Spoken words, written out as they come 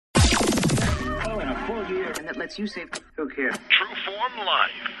tool here, and that lets you save. Look here. True Form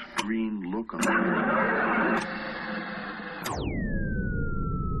Life. Green look on it.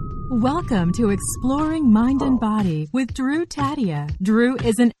 Welcome to Exploring Mind and Body with Drew Tadia. Drew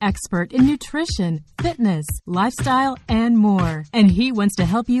is an expert in nutrition, fitness, lifestyle, and more. And he wants to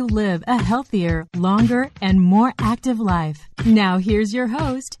help you live a healthier, longer, and more active life. Now here's your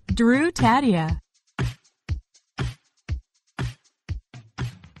host, Drew Tadia.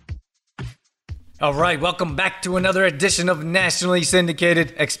 All right, welcome back to another edition of Nationally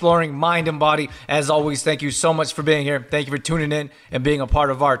Syndicated Exploring Mind and Body. As always, thank you so much for being here. Thank you for tuning in and being a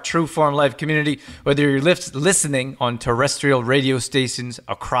part of our True Form Life community. Whether you're listening on terrestrial radio stations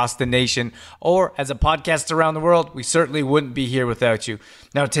across the nation or as a podcast around the world, we certainly wouldn't be here without you.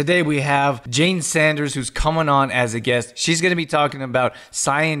 Now, today we have Jayne Sanders, who's coming on as a guest. She's going to be talking about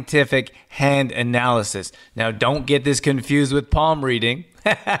scientific hand analysis. Now, don't get this confused with palm reading.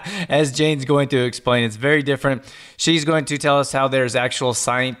 As Jayne's going to explain, it's very different. She's going to tell us how there's actual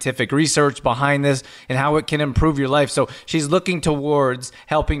scientific research behind this and how it can improve your life. So she's looking towards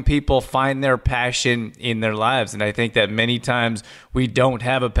helping people find their passion in their lives. And I think that many times we don't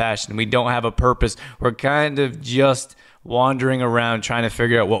have a passion. We don't have a purpose. We're kind of just wandering around trying to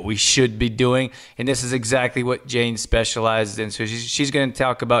figure out what we should be doing. And this is exactly what Jayne specializes in. So she's going to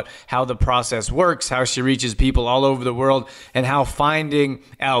talk about how the process works, how she reaches people all over the world, and how finding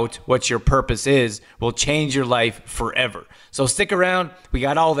out what your purpose is will change your life forever. So stick around. We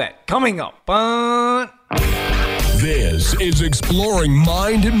got all that coming up. This is Exploring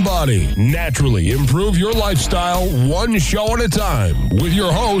Mind and Body. Naturally improve your lifestyle one show at a time with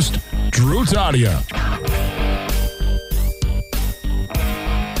your host, Drew Tadia.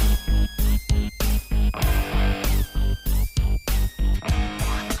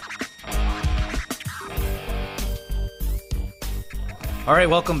 All right,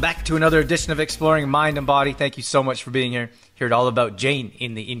 welcome back to another edition of Exploring Mind and Body. Thank you so much for being here. Heard all about Jayne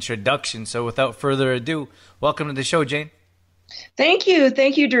in the introduction. So without further ado, welcome to the show, Jayne. Thank you.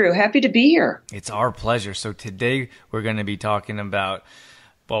 Thank you, Drew. Happy to be here. It's our pleasure. So today we're going to be talking about,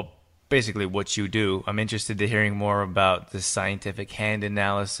 well, basically what you do. I'm interested in hearing more about the scientific hand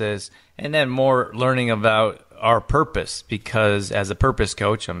analysis and then more learning about our purpose, because as a purpose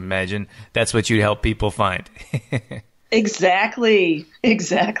coach, I imagine that's what you help people find. Exactly. It's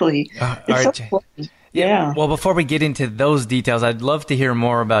so fun. Yeah. Well, before we get into those details, I'd love to hear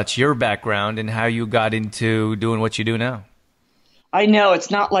more about your background and how you got into doing what you do now. I know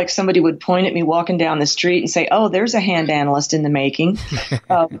it's not like somebody would point at me walking down the street and say, oh, there's a hand analyst in the making.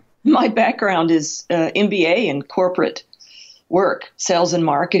 My background is MBA in corporate work, sales and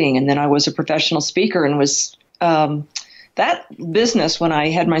marketing. And then I was a professional speaker and was that business, when I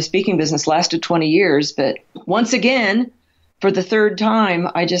had my speaking business, lasted 20 years. But once again, for the third time,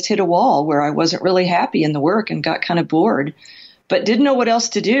 I just hit a wall where I wasn't really happy in the work and got kind of bored, but didn't know what else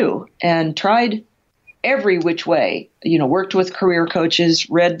to do and tried every which way. Worked with career coaches,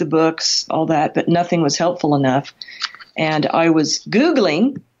 read the books, all that, but nothing was helpful enough. And I was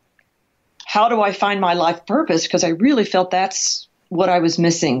Googling, how do I find my life purpose? Because I really felt that's what I was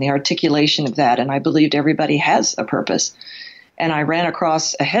missing, the articulation of that. And I believed everybody has a purpose. And I ran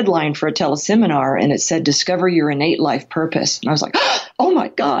across a headline for a teleseminar, and it said, discover your innate life purpose. And I was like, oh my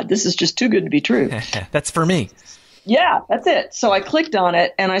God, this is just too good to be true. That's for me. Yeah, that's it. So I clicked on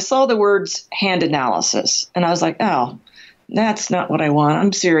it and I saw the words hand analysis. And I was like, oh, that's not what I want.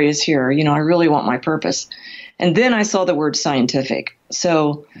 I'm serious here. I really want my purpose. And then I saw the word scientific.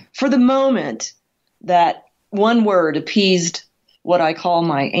 So for the moment, that one word appeased what I call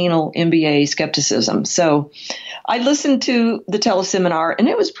my anal MBA skepticism. So I listened to the teleseminar and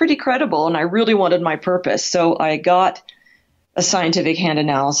it was pretty credible and I really wanted my purpose. So I got a scientific hand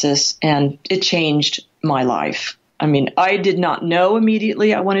analysis and it changed my life. I mean, I did not know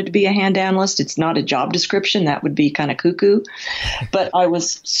immediately I wanted to be a hand analyst. It's not a job description. That would be kind of cuckoo. But I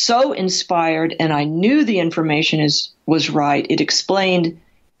was so inspired and I knew the information was right. It explained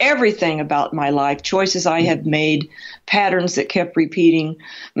everything about my life, choices I had made, patterns that kept repeating,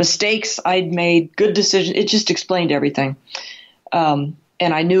 mistakes I'd made, good decisions. It just explained everything. And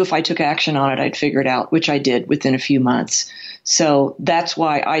I knew if I took action on it, I'd figure it out, which I did within a few months. So that's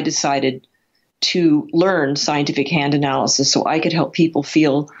why I decided to learn scientific hand analysis so I could help people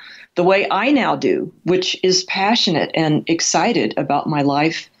feel the way I now do, which is passionate and excited about my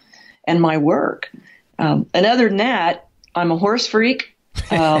life and my work. And other than that, I'm a horse freak.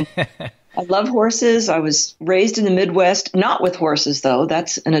 I love horses. I was raised in the Midwest, not with horses, though.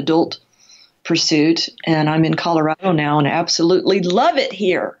 That's an adult pursuit. And I'm in Colorado now and absolutely love it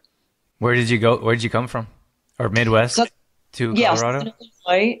here. Where did you go? Where did you come from? Or Midwest? to Yes, Colorado? in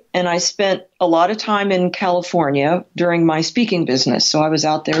Illinois, and I spent a lot of time in California during my speaking business. So I was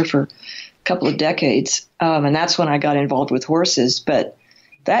out there for a couple of decades, and that's when I got involved with horses. But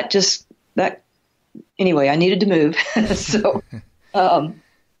anyway, I needed to move. So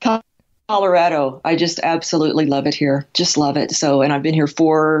Colorado, I just absolutely love it here. Just love it. So, and I've been here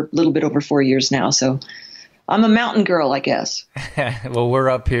for a little bit over 4 years now. So I'm a mountain girl, I guess. Well, we're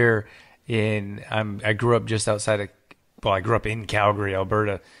up here I grew up just outside of, I grew up in Calgary,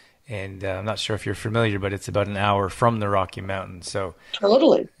 Alberta. And I'm not sure if you're familiar, but it's about an hour from the Rocky Mountains. So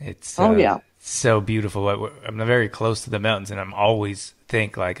totally. It's yeah. So beautiful. I'm very close to the mountains, and I'm always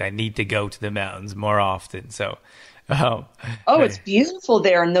think like I need to go to the mountains more often. So, it's beautiful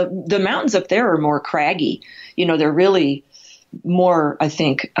there, and the mountains up there are more craggy. They're really more, I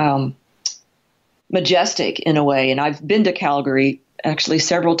think, majestic in a way. And I've been to Calgary actually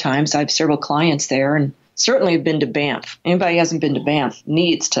several times. I have several clients there, and certainly have been to Banff. Anybody who hasn't been to Banff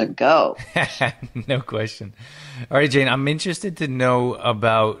needs to go. No question. All right, Jayne, I'm interested to know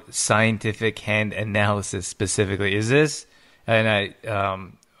about scientific hand analysis specifically. Is this, and I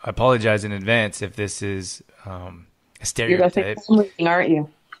apologize in advance if this is a stereotype. You're going to say palm reading, aren't you?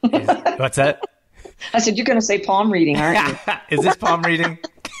 What's that? I said, you're going to say palm reading, aren't you? Is this palm reading?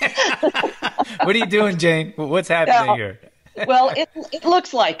 What are you doing, Jayne? What's happening here? Well, it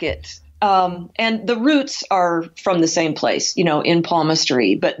looks like it. And the roots are from the same place, in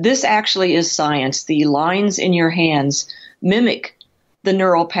palmistry. But this actually is science. The lines in your hands mimic the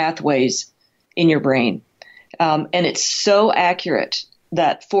neural pathways in your brain. And it's so accurate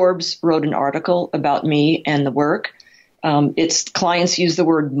that Forbes wrote an article about me and the work. Its clients use the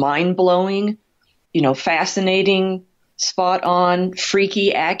word mind-blowing, fascinating, spot on,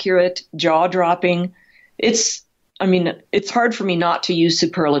 freaky, accurate, jaw-dropping. It's hard for me not to use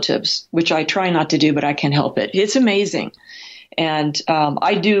superlatives, which I try not to do, but I can't help it. It's amazing. And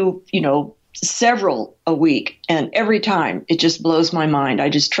I do, several a week, and every time it just blows my mind. I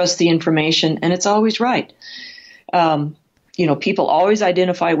just trust the information, and it's always right. People always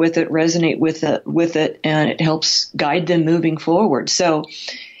identify with it, resonate with it, and it helps guide them moving forward. So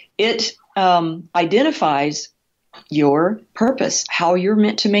it identifies your purpose, how you're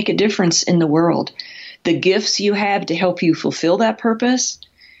meant to make a difference in the world, the gifts you have to help you fulfill that purpose,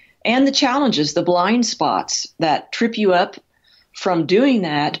 and the challenges, the blind spots that trip you up from doing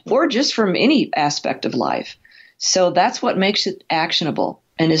that, or just from any aspect of life. So that's what makes it actionable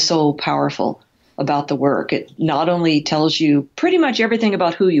and is so powerful about the work. It not only tells you pretty much everything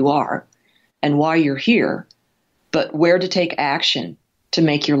about who you are and why you're here, but where to take action to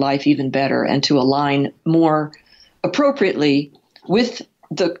make your life even better and to align more appropriately with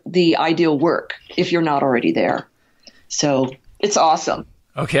the ideal work if you're not already there. So it's awesome.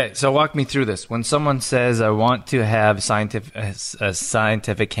 Okay, so walk me through this. When someone says, I want to have a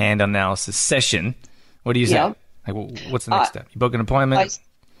scientific hand analysis session, what do you say? Yeah. Like, what's the next step? You book an appointment?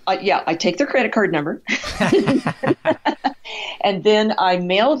 I take their credit card number, and then I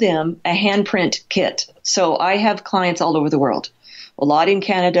mail them a handprint kit. So I have clients all over the world, a lot in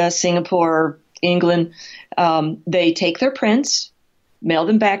Canada, Singapore, England. They take their prints, mail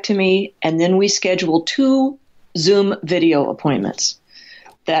them back to me, and then we schedule 2 Zoom video appointments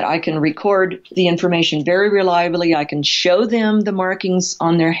that I can record the information very reliably. I can show them the markings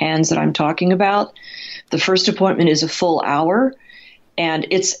on their hands that I'm talking about. The first appointment is a full hour, and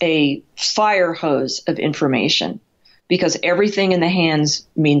it's a fire hose of information because everything in the hands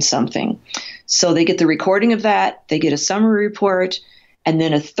means something. So they get the recording of that, they get a summary report, and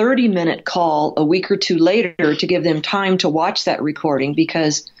then a 30-minute call a week or two later to give them time to watch that recording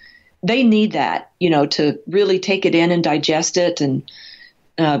because they need that, to really take it in and digest it and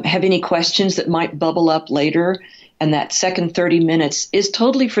have any questions that might bubble up later. And that second 30 minutes is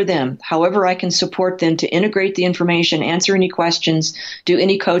totally for them. However, I can support them to integrate the information, answer any questions, do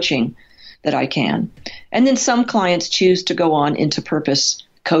any coaching that I can. And then some clients choose to go on into purpose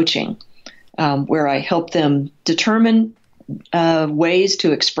coaching, where I help them determine ways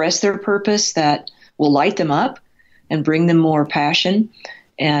to express their purpose that will light them up and bring them more passion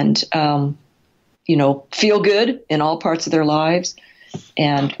and, feel good in all parts of their lives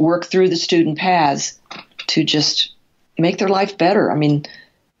and work through the student paths to just make their life better. I mean,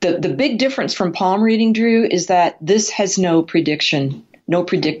 the big difference from palm reading, Drew, is that this has no prediction, no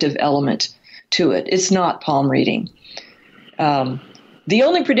predictive element to it. It's not palm reading. The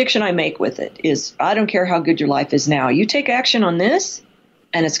only prediction I make with it is I don't care how good your life is now. You take action on this,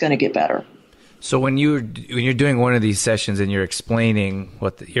 and it's going to get better. So when you're doing one of these sessions and you're explaining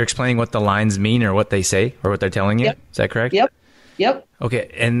what the lines mean or what they say or what they're telling you, Yep. Is that correct? Yep. Yep.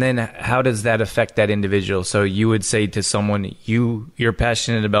 Okay. And then how does that affect that individual? So you would say to someone, you're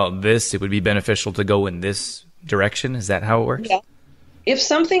passionate about this, it would be beneficial to go in this direction. Is that how it works? Yeah. If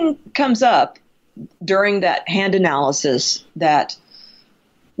something comes up during that hand analysis that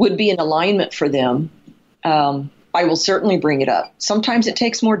would be in alignment for them, I will certainly bring it up. Sometimes it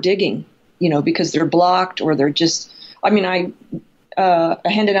takes more digging, because they're blocked or they're just, a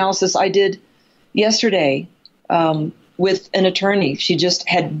hand analysis I did yesterday with an attorney. She just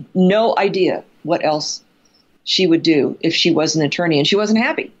had no idea what else she would do if she was an attorney, and she wasn't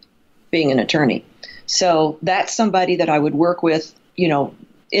happy being an attorney. So that's somebody that I would work with,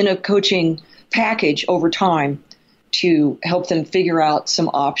 in a coaching package over time to help them figure out some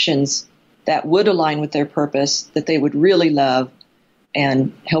options that would align with their purpose, that they would really love,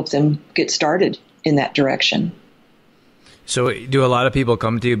 and help them get started in that direction. So do a lot of people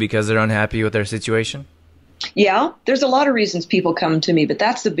come to you because they're unhappy with their situation? Yeah, there's a lot of reasons people come to me, but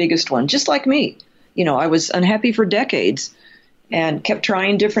that's the biggest one. Just like me, I was unhappy for decades and kept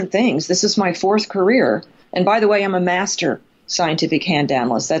trying different things. This is my 4th career. And by the way, I'm a master scientific hand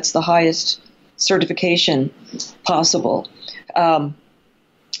analyst. That's the highest certification possible.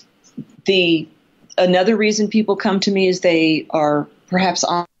 Another reason people come to me is they are perhaps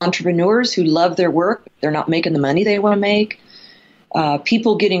entrepreneurs who love their work. They're not making the money they want to make.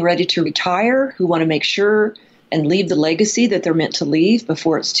 People getting ready to retire who want to make sure and leave the legacy that they're meant to leave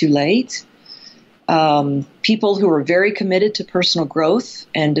before it's too late. People who are very committed to personal growth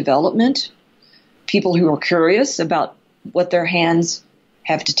and development. People who are curious about what their hands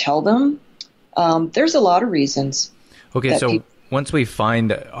have to tell them. There's a lot of reasons. Okay, so once we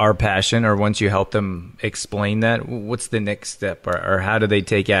find our passion, or once you help them explain that, what's the next step, or how do they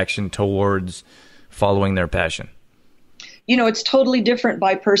take action towards following their passion? It's totally different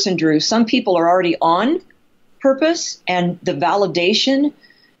by person, Drew. Some people are already on purpose, and the validation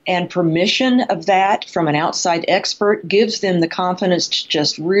and permission of that from an outside expert gives them the confidence to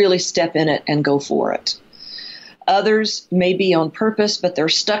just really step in it and go for it. Others may be on purpose, but they're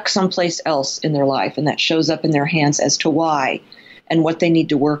stuck someplace else in their life, and that shows up in their hands as to why and what they need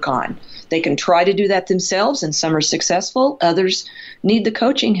to work on. They can try to do that themselves, and some are successful. Others need the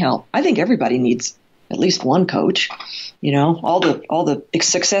coaching help. I think everybody needs at least one coach. All the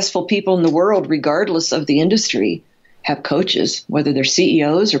successful people in the world, regardless of the industry, have coaches, whether they're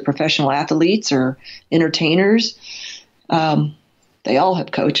CEOs or professional athletes or entertainers. They all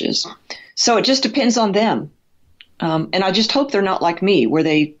have coaches. So it just depends on them. And I just hope they're not like me, where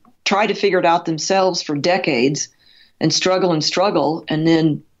they try to figure it out themselves for decades and struggle and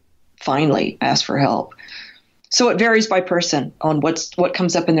then finally ask for help. So it varies by person on what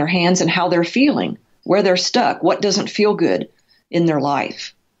comes up in their hands and how they're feeling, where they're stuck, what doesn't feel good in their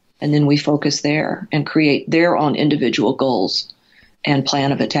life. And then we focus there and create their own individual goals and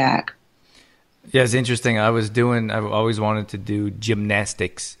plan of attack. Yeah, it's interesting. I've always wanted to do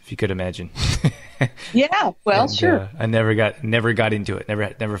gymnastics, if you could imagine. Yeah, well, and, sure. I never got into it.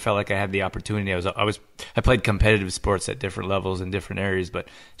 Never felt like I had the opportunity. I played competitive sports at different levels in different areas, but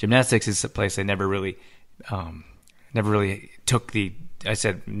gymnastics is a place I never really took I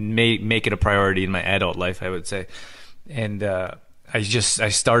said make it a priority in my adult life, I would say. And I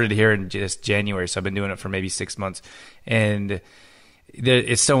started here in just January, so I've been doing it for maybe 6 months, and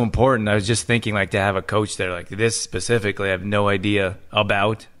it's so important. I was just thinking, to have a coach there like this specifically, I have no idea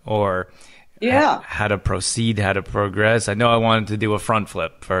about, or how to proceed, how to progress. I know I wanted to do a front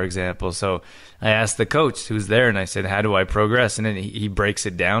flip, for example, so I asked the coach who's there, and I said, how do I progress? And then he breaks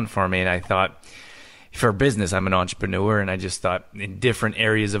it down for me, and I thought, for business, I'm an entrepreneur, and I just thought in different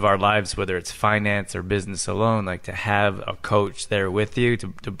areas of our lives, whether it's finance or business alone, to have a coach there with you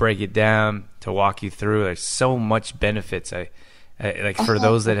to break it down, to walk you through. There's so much benefits. For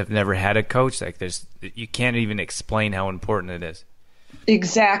those that have never had a coach, you can't even explain how important it is.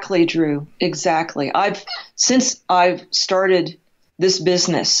 Exactly, Drew. Exactly. Since I've started this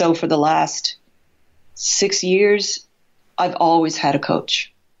business, so for the last 6 years, I've always had a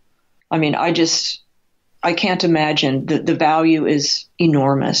coach. I mean, I can't imagine. The value is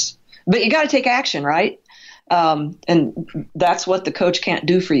enormous. But you got to take action, right? And that's what the coach can't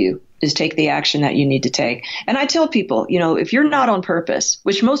do for you, is take the action that you need to take. And I tell people, if you're not on purpose,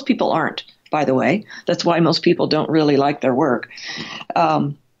 which most people aren't, by the way, that's why most people don't really like their work.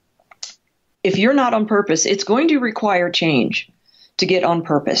 If you're not on purpose, it's going to require change to get on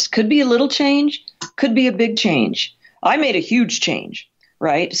purpose. Could be a little change, could be a big change. I made a huge change,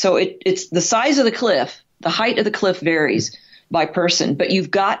 right? So it's the size of the cliff, the height of the cliff varies by person, but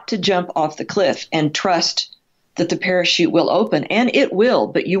you've got to jump off the cliff and trust that the parachute will open, and it will,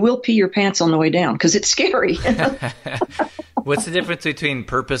 but you will pee your pants on the way down because it's scary. What's the difference between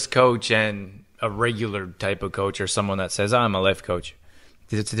purpose coach and a regular type of coach, or someone that says, I'm a life coach?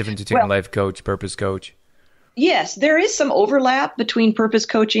 What's the difference between a life coach, purpose coach? Yes, there is some overlap between purpose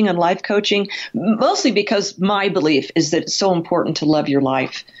coaching and life coaching, mostly because my belief is that it's so important to love your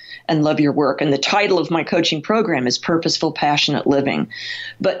life and love your work. And the title of my coaching program is Purposeful, Passionate Living.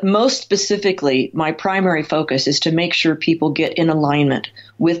 But most specifically, my primary focus is to make sure people get in alignment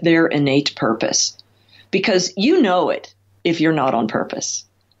with their innate purpose. Because you know it if you're not on purpose.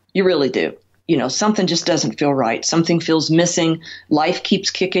 You really do. You know, something just doesn't feel right. Something feels missing. Life keeps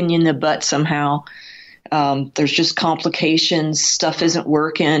kicking you in the butt somehow. There's just complications. Stuff isn't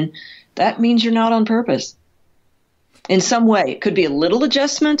working. That means you're not on purpose. In some way, it could be a little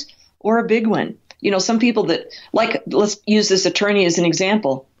adjustment or a big one. You know, some people that, like, let's use this attorney as an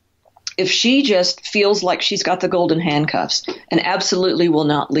example. If she just feels like she's got the golden handcuffs and absolutely will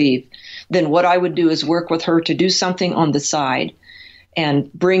not leave, then what I would do is work with her to do something on the side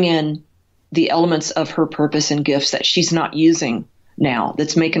and bring in the elements of her purpose and gifts that she's not using now,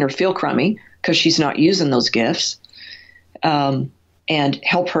 that's making her feel crummy because she's not using those gifts, and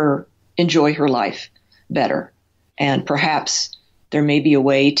help her enjoy her life better. And perhaps there may be a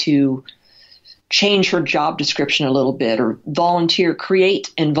way to change her job description a little bit, or create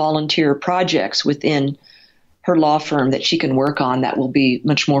and volunteer projects within her law firm that she can work on that will be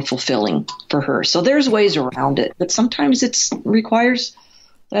much more fulfilling for her. So there's ways around it, but sometimes it requires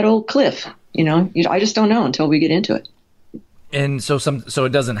that old cliff. You know, I just don't know until we get into it. And so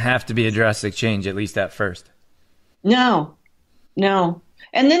it doesn't have to be a drastic change, at least at first. No.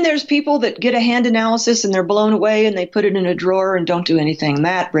 And then there's people that get a hand analysis and they're blown away and they put it in a drawer and don't do anything.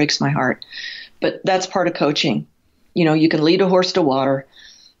 That breaks my heart. But that's part of coaching. You know, you can lead a horse to water,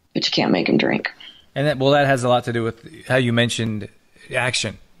 but you can't make him drink. And that has a lot to do with how you mentioned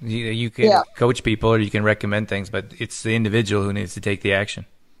action. You can coach people or you can recommend things, but it's the individual who needs to take the action.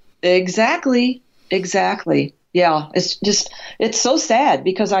 Exactly. Yeah, it's so sad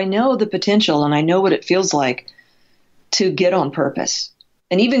because I know the potential and I know what it feels like to get on purpose,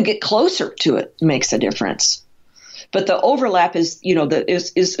 and even get closer to it makes a difference. But the overlap is, you know,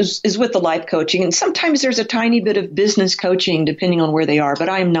 is with the life coaching, and sometimes there's a tiny bit of business coaching depending on where they are. But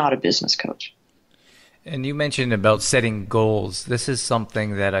I am not a business coach. And you mentioned about setting goals. This is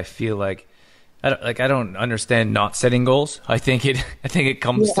something that I feel like I don't understand not setting goals. I think it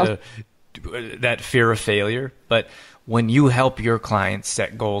comes to that fear of failure. But when you help your clients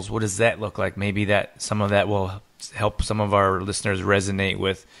set goals, what does that look like? Maybe that some of that will help some of our listeners resonate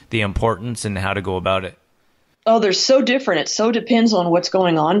with the importance and how to go about it. Oh, they're so different. It so depends on what's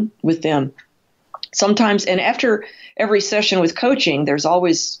going on with them. Sometimes, and after every session with coaching, there's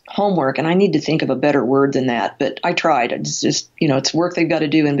always homework, and I need to think of a better word than that, but I tried. It's just, you know, it's work they've got to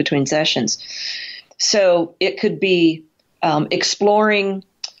do in between sessions. So it could be exploring.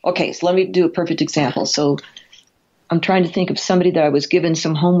 Okay, so let me do a perfect example. So I'm trying to think of somebody that I was given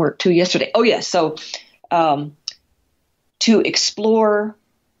some homework to yesterday. Oh, yes. So to explore,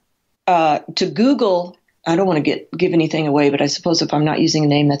 to Google, I don't want to give anything away, but I suppose if I'm not using a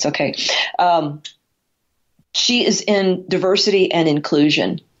name, that's okay. She is in diversity and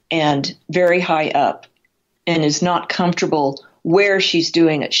inclusion and very high up and is not comfortable where she's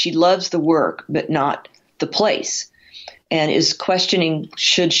doing it. She loves the work, but not the place, and is questioning,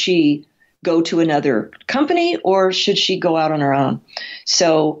 should she go to another company or should she go out on her own?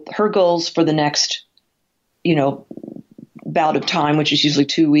 So her goals for the next, you know, bout of time, which is usually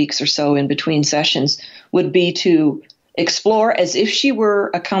 2 weeks or so in between sessions, would be to explore, as if she were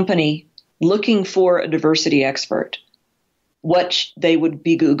a company looking for a diversity expert, what they would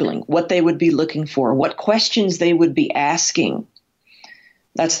be Googling, what they would be looking for, what questions they would be asking.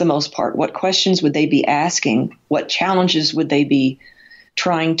 That's the most part. What questions would they be asking? What challenges would they be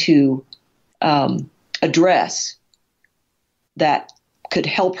trying to address that could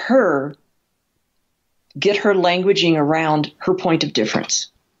help her get her languaging around her point of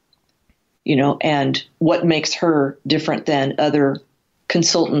difference, you know, and what makes her different than other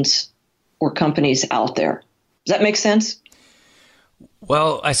consultants or companies out there. Does that make sense?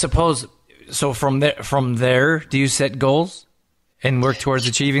 Well, I suppose so. From there, do you set goals and work towards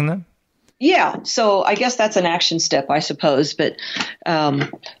achieving them? Yeah. So I guess that's an action step, I suppose. But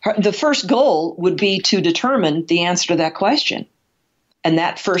the first goal would be to determine the answer to that question. And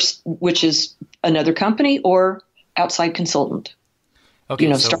that first, which is another company or outside consultant. Okay,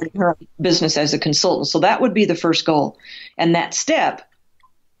 you know, starting her business as a consultant. So that would be the first goal. And that step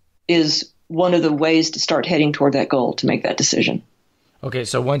is one of the ways to start heading toward that goal, to make that decision. Okay,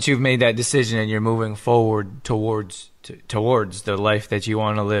 so once you've made that decision and you're moving forward towards the life that you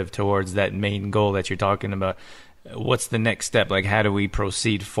want to live, towards that main goal that you're talking about, what's the next step? Like, how do we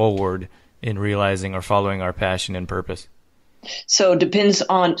proceed forward in realizing or following our passion and purpose? So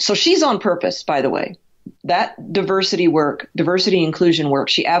she's on purpose, by the way. That diversity inclusion work,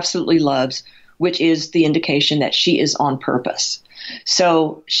 she absolutely loves, which is the indication that she is on purpose.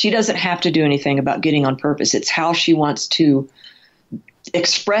 So she doesn't have to do anything about getting on purpose. It's how she wants to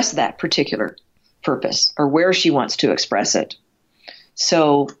express that particular purpose or where she wants to express it.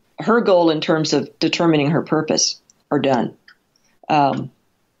 So her goal in terms of determining her purpose are done. Am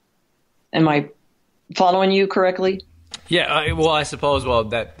I following you correctly? Yeah, I suppose. Well,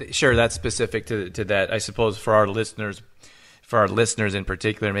 that's specific to that. I suppose for our listeners in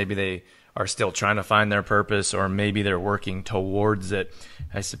particular, maybe they are still trying to find their purpose, or maybe they're working towards it.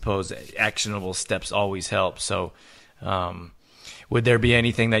 I suppose actionable steps always help. So, would there be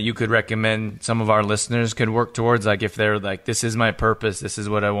anything that you could recommend some of our listeners could work towards? Like, if they're like, this is my purpose, this is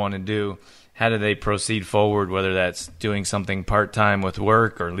what I want to do, how do they proceed forward, whether that's doing something part-time with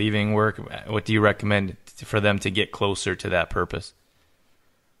work or leaving work? What do you recommend for them to get closer to that purpose?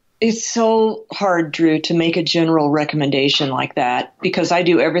 It's so hard, Drew, to make a general recommendation like that because I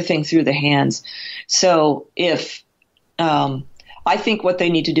do everything through the hands. So if I think what they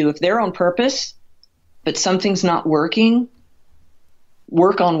need to do, if they're on purpose, but something's not working,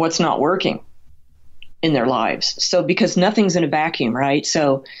 work on what's not working in their lives. So because nothing's in a vacuum, right?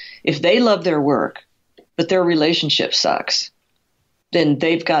 So if they love their work, but their relationship sucks, then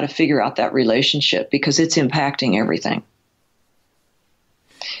they've got to figure out that relationship because it's impacting everything.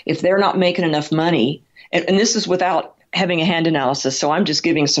 If they're not making enough money, and this is without having a hand analysis, so I'm just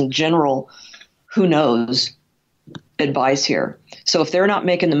giving some general who knows advice here. So if they're not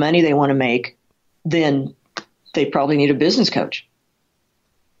making the money they want to make, then they probably need a business coach.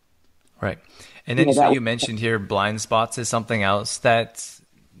 Right. And then you mentioned here blind spots is something else that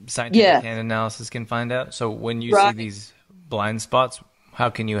scientific hand analysis can find out. So when you see these blind spots,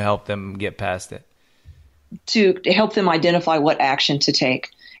 how can you help them get past it? To help them identify what action to take.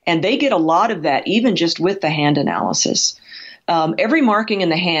 And they get a lot of that even just with the hand analysis. Every marking in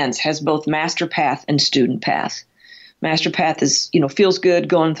the hands has both master path and student path. Master path is, feels good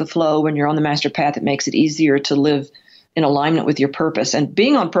going with the flow. When you're on the master path, it makes it easier to live in alignment with your purpose. And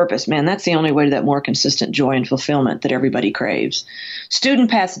being on purpose, man, that's the only way to that more consistent joy and fulfillment that everybody craves. Student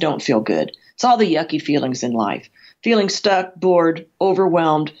paths don't feel good. It's all the yucky feelings in life. Feeling stuck, bored,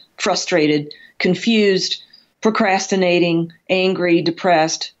 overwhelmed, frustrated, confused, procrastinating, angry,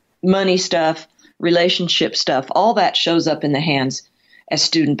 depressed, money stuff, relationship stuff, all that shows up in the hands as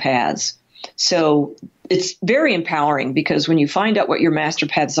student paths. So it's very empowering because when you find out what your master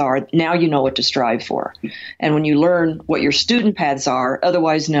paths are, now you know what to strive for. And when you learn what your student paths are,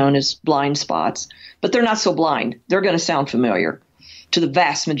 otherwise known as blind spots, but they're not so blind, they're going to sound familiar to the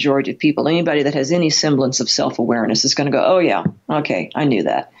vast majority of people. Anybody that has any semblance of self-awareness is going to go, oh yeah, okay, I knew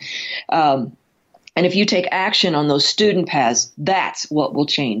that. And if you take action on those student paths, that's what will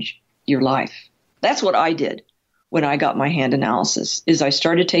change your life. That's what I did when I got my hand analysis, is I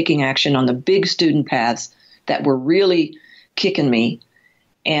started taking action on the big student paths that were really kicking me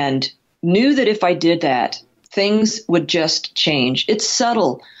and knew that if I did that, things would just change. It's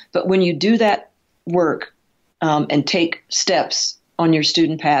subtle, but when you do that work and take steps on your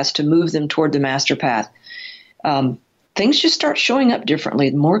student paths to move them toward the master path, things just start showing up differently.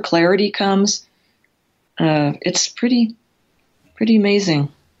 The more clarity comes. It's pretty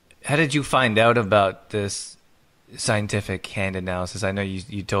amazing. How did you find out about this scientific hand analysis? I know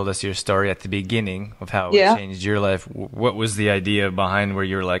you told us your story at the beginning of how it changed your life. What was the idea behind where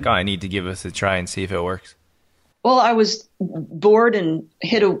you were like, oh, I need to give this a try and see if it works? Well, I was bored and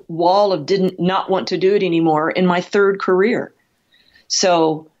hit a wall of not want to do it anymore in my third career.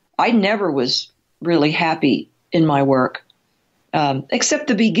 So I never was really happy in my work. Except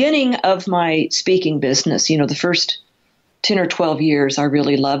the beginning of my speaking business, the first 10 or 12 years, I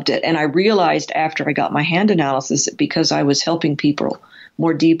really loved it. And I realized after I got my hand analysis, because I was helping people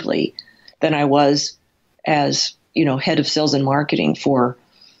more deeply than I was as, head of sales and marketing for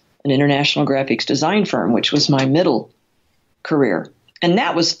an international graphics design firm, which was my middle career. And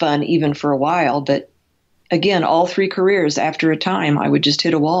that was fun even for a while. But again, all three careers, after a time, I would just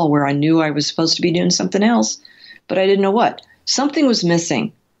hit a wall where I knew I was supposed to be doing something else, but I didn't know what. Something was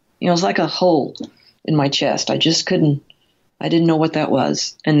missing. It was like a hole in my chest. I didn't know what that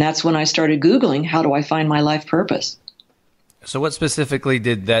was. And that's when I started Googling, how do I find my life purpose? So what specifically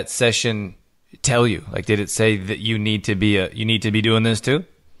did that session tell you? Like, did it say that you need to be doing this too?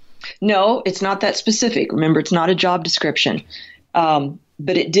 No, it's not that specific. Remember, it's not a job description.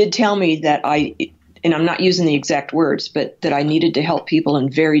 But it did tell me that and I'm not using the exact words, but that I needed to help people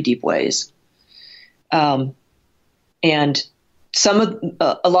in very deep ways. And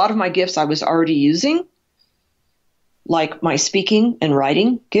a lot of my gifts I was already using, like my speaking and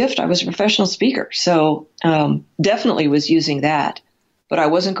writing gift. I was a professional speaker, so definitely was using that, but I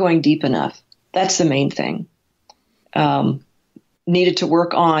wasn't going deep enough. That's the main thing. Needed to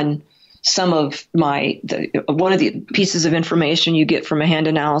work on some of one of the pieces of information you get from a hand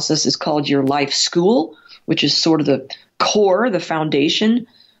analysis is called your life school, which is sort of the core, the foundation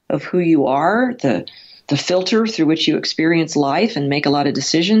of who you are, the filter through which you experience life and make a lot of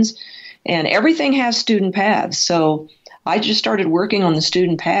decisions. And everything has student paths. So I just started working on the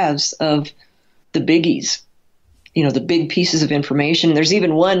student paths of the biggies, the big pieces of information. There's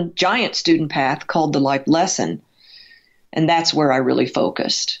even one giant student path called the life lesson. And that's where I really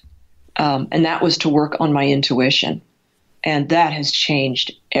focused. And that was to work on my intuition. And that has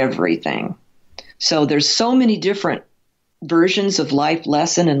changed everything. So there's so many different versions of life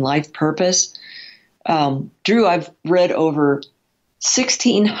lesson and life purpose. Drew, I've read over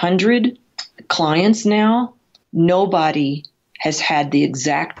 1,600 clients now. Nobody has had the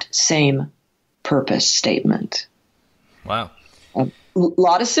exact same purpose statement. Wow. A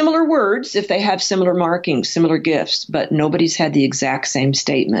lot of similar words if they have similar markings, similar gifts, but nobody's had the exact same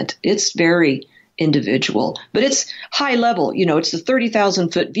statement. It's very individual, but it's high level. It's the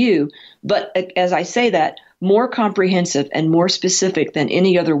 30,000 foot view. But as I say that, more comprehensive and more specific than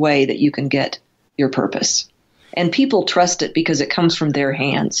any other way that you can get your purpose. And people trust it because it comes from their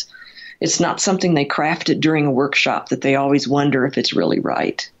hands. It's not something they crafted during a workshop that they always wonder if it's really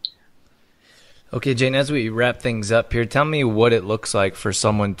right. Okay, Jayne, as we wrap things up here, tell me what it looks like for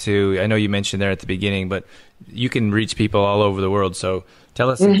someone to, I know you mentioned there at the beginning, but you can reach people all over the world. So tell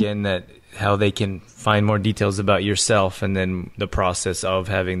us again that how they can find more details about yourself and then the process of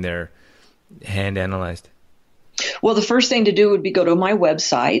having their hand analyzed. Well, the first thing to do would be go to my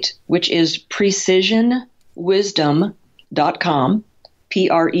website, which is precisionwisdom.com,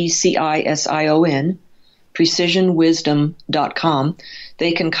 PRECISION, precisionwisdom.com.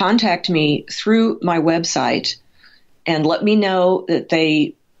 They can contact me through my website and let me know that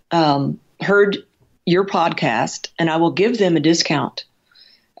they heard your podcast, and I will give them a discount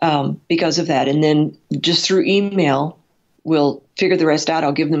because of that. And then just through email, we'll figure the rest out.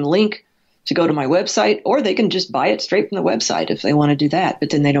 I'll give them a link to go to my website, or they can just buy it straight from the website if they want to do that.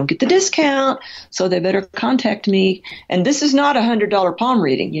 But then they don't get the discount, so they better contact me. And this is not a $100 palm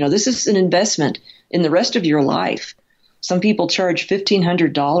reading. This is an investment in the rest of your life. Some people charge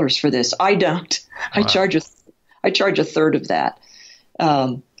 $1,500 for this. I don't. Wow. I charge a third of that.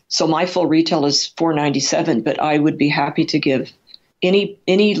 So my full retail is $497, but I would be happy to give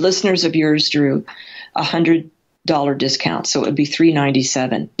any listeners of yours, Drew, $100 discount. So it would be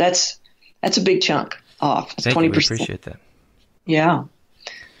 $397. That's a big chunk off. It's 20%. We appreciate that. Yeah.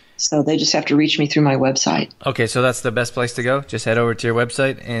 So they just have to reach me through my website. Okay, so that's the best place to go? Just head over to your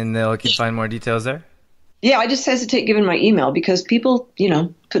website and you can find more details there? Yeah, I just hesitate giving my email because people,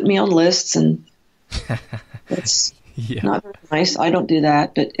 put me on lists and it's not very nice. I don't do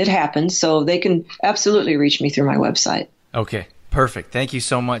that, but it happens. So they can absolutely reach me through my website. Okay. Perfect. Thank you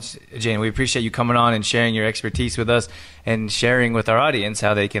so much, Jayne. We appreciate you coming on and sharing your expertise with us and sharing with our audience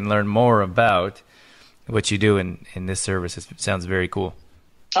how they can learn more about what you do in this service. It sounds very cool.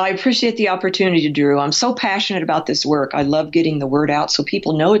 I appreciate the opportunity, Drew. I'm so passionate about this work. I love getting the word out so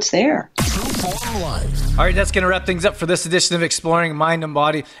people know it's there. All right, that's going to wrap things up for this edition of Exploring Mind and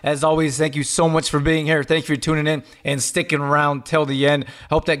Body. As always, thank you so much for being here. Thank you for tuning in and sticking around till the end.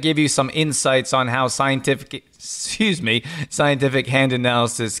 Hope that gave you some insights on how scientific hand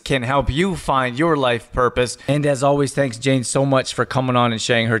analysis can help you find your life purpose. And as always, thanks Jayne so much for coming on and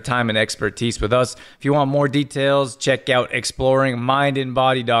sharing her time and expertise with us. If you want more details, check out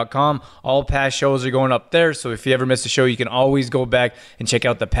exploringmindandbody.com. All past shows are going up there, so if you ever miss a show, you can always go back and check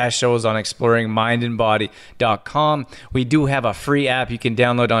out the past shows on exploringmindandbody.com. We do have a free app you can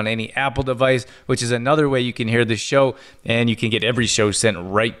download on any Apple device, which is another way you can hear the show, and you can get every show sent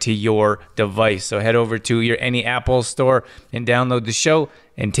right to your device. So head over to any Apple store and download the show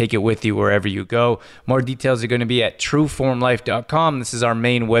and take it with you wherever you go. More details are going to be at trueformlife.com. This is our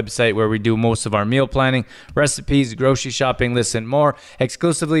main website where we do most of our meal planning, recipes, grocery shopping lists, and more,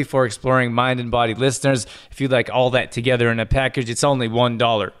 exclusively for Exploring Mind and Body listeners. If you'd like all that together in a package, it's only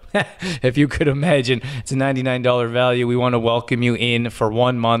 $1. If you could imagine, it's a $99 value. We want to welcome you in for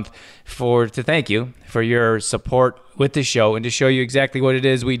 1 month to thank you for your support with the show and to show you exactly what it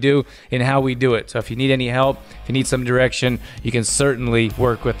is we do and how we do it. So if you need any help, if you need some direction, you can certainly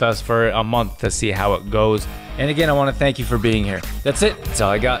work with us for a month to see how it goes. And again, I want to thank you for being here. That's it. That's all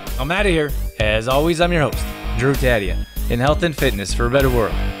I got. I'm out of here. As always, I'm your host, Drew Tadia, in health and fitness for a better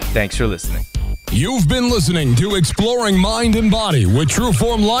world. Thanks for listening. You've been listening to Exploring Mind and Body with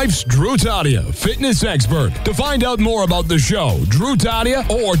Trueform Life's Drew Tadia, fitness expert. To find out more about the show, Drew Tadia,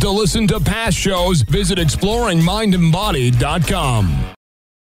 or to listen to past shows, visit exploringmindandbody.com.